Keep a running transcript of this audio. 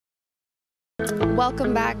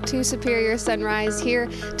Welcome back to Superior Sunrise. Here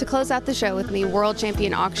to close out the show with me, world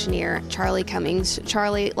champion auctioneer Charlie Cummings.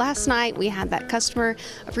 Charlie, last night we had that customer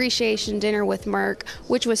appreciation dinner with Merck,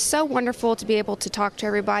 which was so wonderful to be able to talk to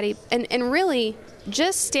everybody. And really,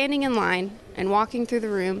 just standing in line and walking through the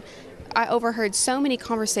room, I overheard so many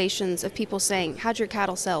conversations of people saying, how'd your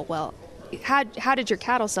cattle sell? Well, how did your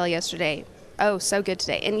cattle sell yesterday? Oh, so good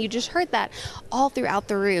today. And you just heard that all throughout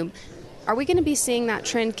the room. Are we going to be seeing that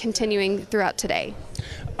trend continuing throughout today?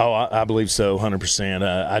 Oh, I believe so,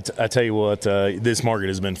 100%. I tell you what, this market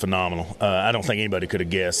has been phenomenal. I don't think anybody could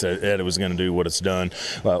have guessed that it was going to do what it's done.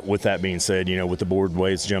 With that being said, with the board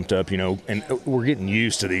way it's jumped up, and we're getting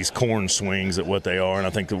used to these corn swings at what they are, and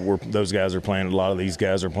I think that those guys are planning, a lot of these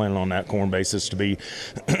guys are planning on that corn basis to be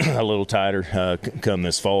a little tighter come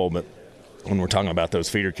this fall. But when we're talking about those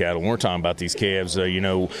feeder cattle, when we're talking about these calves,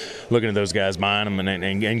 looking at those guys buying them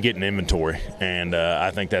and getting inventory. And I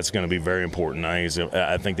think that's going to be very important.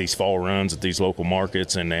 I think these fall runs at these local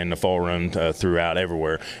markets and the fall run throughout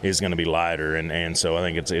everywhere is going to be lighter. And so I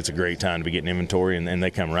think it's a great time to be getting inventory, and they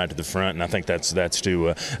come right to the front. And I think that's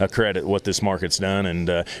to credit what this market's done. And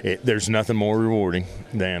there's nothing more rewarding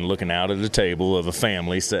than looking out at a table of a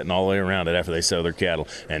family sitting all the way around it after they sell their cattle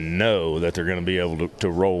and know that they're going to be able to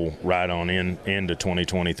roll right on into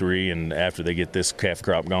 2023, and after they get this calf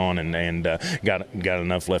crop gone and got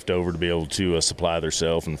enough left over to be able to supply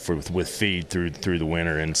themselves and with feed through the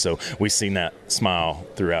winter. And so we've seen that smile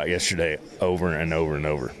throughout yesterday over and over and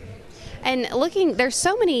over. And there's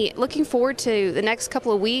so many, looking forward to the next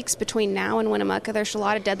couple of weeks between now and Winnemucca. There's a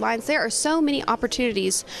lot of deadlines. There are so many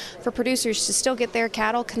opportunities for producers to still get their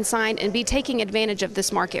cattle consigned and be taking advantage of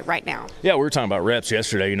this market right now. Yeah, we were talking about reps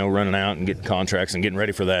yesterday, running out and getting contracts and getting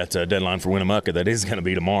ready for that deadline for Winnemucca that is going to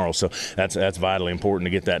be tomorrow. So that's vitally important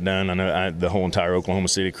to get that done. I know the whole entire Oklahoma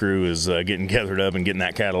City crew is getting gathered up and getting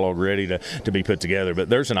that catalog ready to be put together. But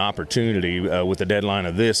there's an opportunity with the deadline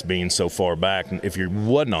of this being so far back. If you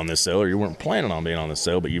wasn't on this sale, or you weren't planning on being on the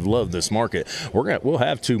sale, but you've loved this market, we'll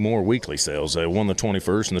have two more weekly sales, one the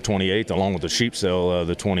 21st and the 28th, along with the sheep sale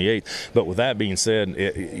the 28th. But with that being said,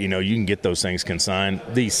 you can get those things consigned.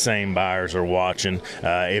 These same buyers are watching.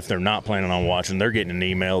 If they're not planning on watching, they're getting an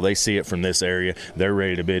email. They see it from this area. They're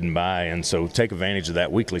ready to bid and buy, and so take advantage of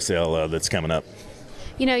that weekly sale that's coming up.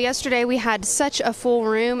 Yesterday we had such a full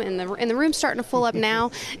room, and the room's starting to fill up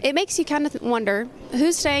now. It makes you kind of wonder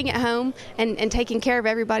who's staying at home and taking care of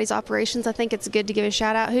everybody's operations. I think it's good to give a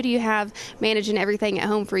shout out. Who do you have managing everything at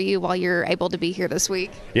home for you while you're able to be here this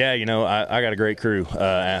week? Yeah, I got a great crew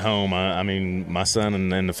at home. I mean, my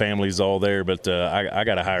son and the family's all there, but I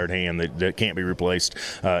got a hired hand that can't be replaced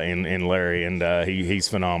in Larry, and he's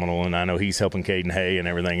phenomenal, and I know he's helping Caden Hay and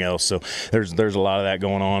everything else. So there's a lot of that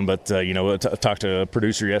going on. But I talked to a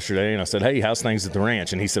producer yesterday, and I said, hey, how's things at the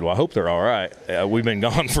ranch? And he said, well, I hope they're all right. We've been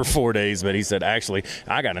gone for 4 days, but he said, actually,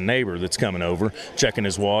 I got a neighbor that's coming over, checking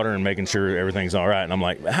his water and making sure everything's all right. And I'm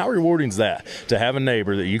like, how rewarding is that, to have a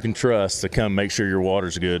neighbor that you can trust to come make sure your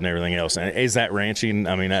water's good and everything else? And is that ranching?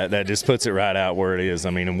 I mean, that just puts it right out where it is. I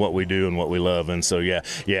mean, and what we do and what we love. And so, yeah,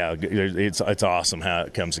 it's awesome how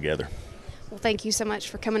it comes together. Well, thank you so much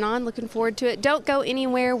for coming on. Looking forward to it. Don't go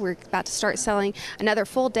anywhere. We're about to start selling another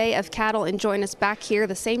full day of cattle, and join us back here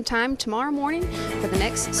the same time tomorrow morning for the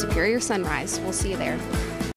next Superior Sunrise. We'll see you there.